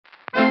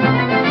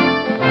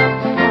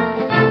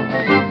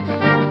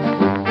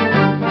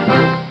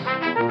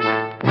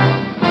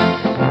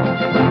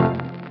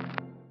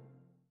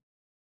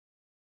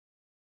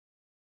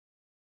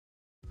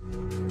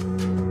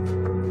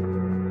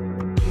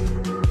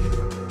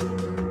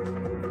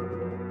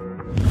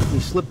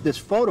slipped this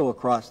photo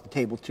across the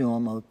table to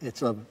him.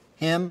 It's of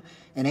him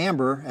and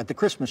Amber at the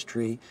Christmas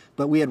tree,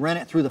 but we had ran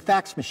it through the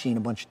fax machine a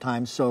bunch of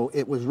times, so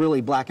it was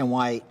really black and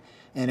white,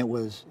 and it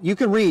was, you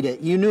can read it,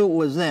 you knew it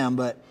was them,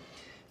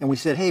 and we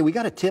said, hey, we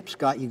got a tip,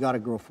 Scott, you got a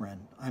girlfriend.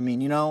 I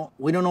mean, you know,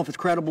 we don't know if it's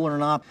credible or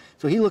not.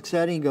 So he looks at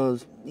it and he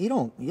goes, you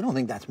don't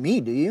think that's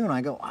me, do you? And I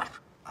go,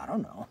 I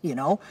don't know, you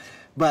know,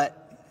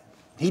 but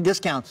he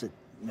discounts it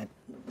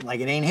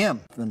like it ain't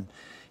him, and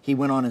he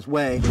went on his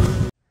way.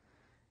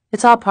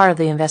 It's all part of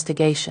the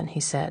investigation, he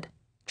said,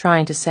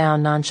 trying to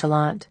sound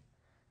nonchalant.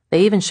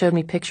 They even showed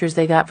me pictures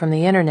they got from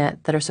the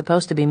internet that are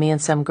supposed to be me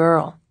and some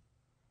girl.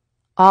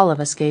 All of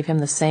us gave him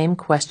the same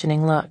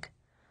questioning look.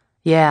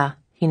 Yeah,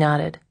 he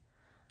nodded.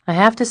 I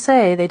have to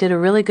say they did a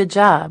really good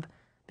job,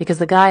 because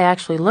the guy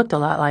actually looked a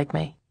lot like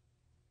me.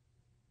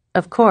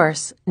 Of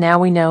course, now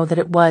we know that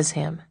it was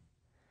him.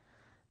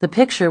 The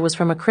picture was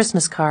from a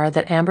Christmas card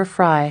that Amber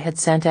Fry had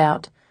sent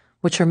out,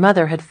 which her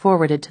mother had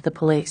forwarded to the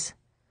police.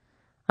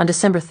 On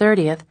December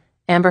 30th,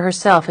 Amber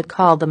herself had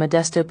called the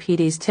Modesto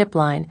PD's tip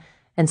line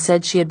and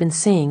said she had been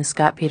seeing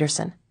Scott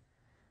Peterson.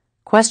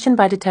 Questioned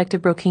by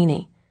Detective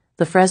Brocchini,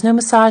 the Fresno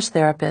massage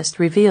therapist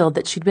revealed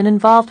that she'd been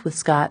involved with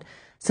Scott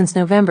since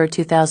November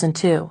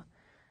 2002.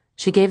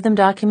 She gave them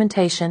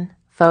documentation,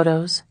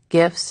 photos,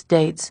 gifts,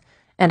 dates,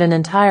 and an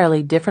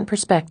entirely different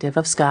perspective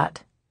of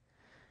Scott.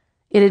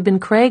 It had been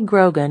Craig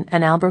Grogan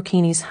and Al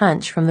Brocchini's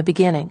hunch from the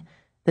beginning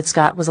that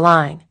Scott was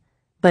lying,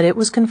 but it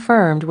was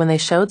confirmed when they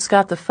showed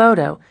Scott the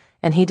photo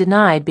and he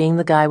denied being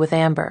the guy with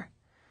Amber.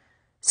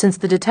 Since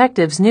the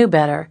detectives knew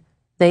better,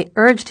 they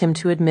urged him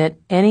to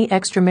admit any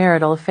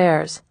extramarital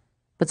affairs,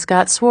 but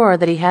Scott swore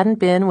that he hadn't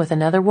been with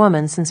another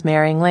woman since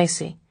marrying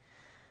Lacey.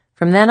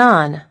 From then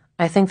on,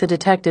 I think the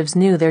detectives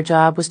knew their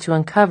job was to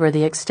uncover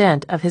the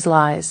extent of his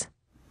lies.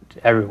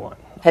 Everyone.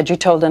 Had you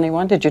told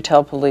anyone? Did you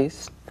tell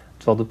police?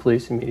 Told the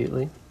police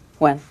immediately.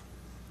 When?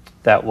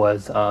 That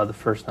was the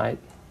first night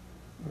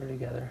we were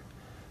together.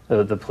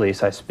 The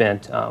police, I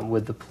spent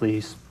with the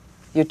police.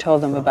 You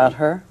told them about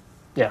her?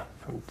 Yeah,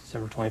 from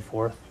December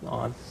 24th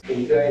on.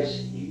 You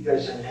guys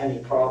haven't had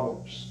any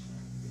problems,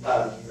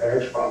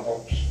 marriage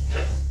problems.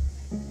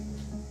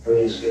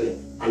 Everything's good.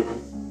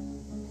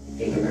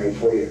 You've been married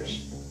 4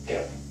 years.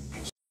 Yeah.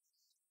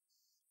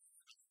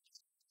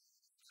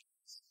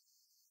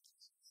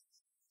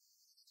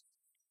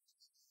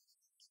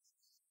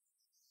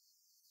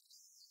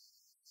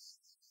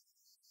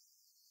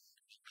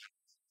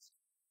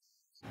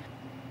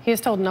 He has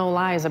told no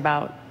lies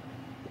about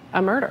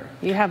a murder.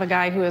 You have a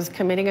guy who is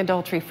committing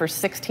adultery for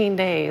 16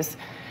 days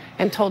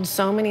and told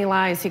so many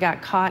lies he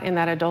got caught in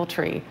that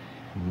adultery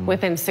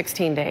within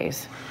 16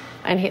 days.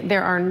 And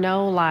there are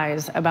no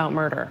lies about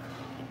murder.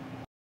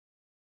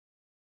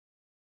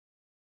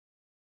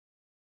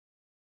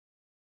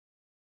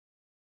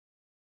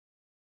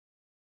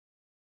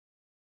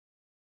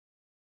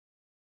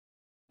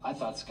 I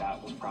thought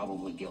Scott was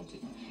probably guilty.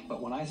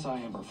 But when I saw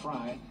Amber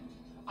Fry,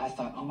 I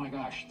thought, oh my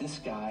gosh, this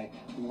guy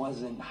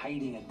wasn't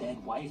hiding a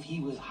dead wife. He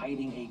was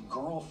hiding a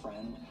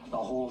girlfriend the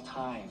whole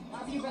time.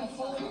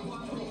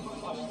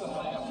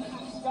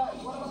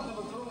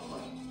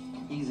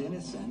 He's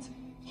innocent.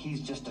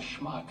 He's just a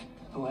schmuck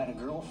who had a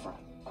girlfriend.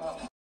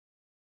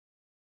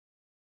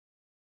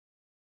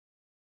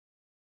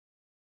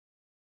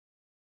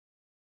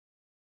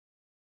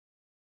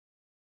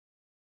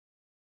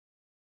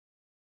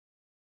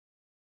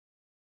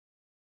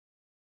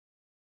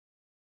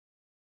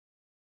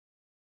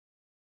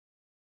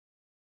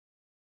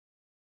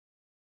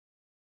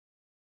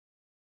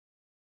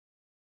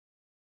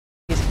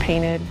 He's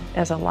painted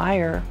as a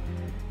liar,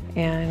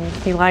 and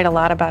he lied a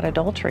lot about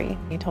adultery.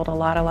 He told a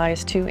lot of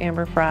lies to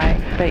Amber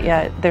Fry, but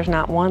yet there's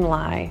not one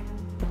lie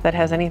that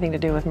has anything to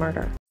do with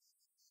murder.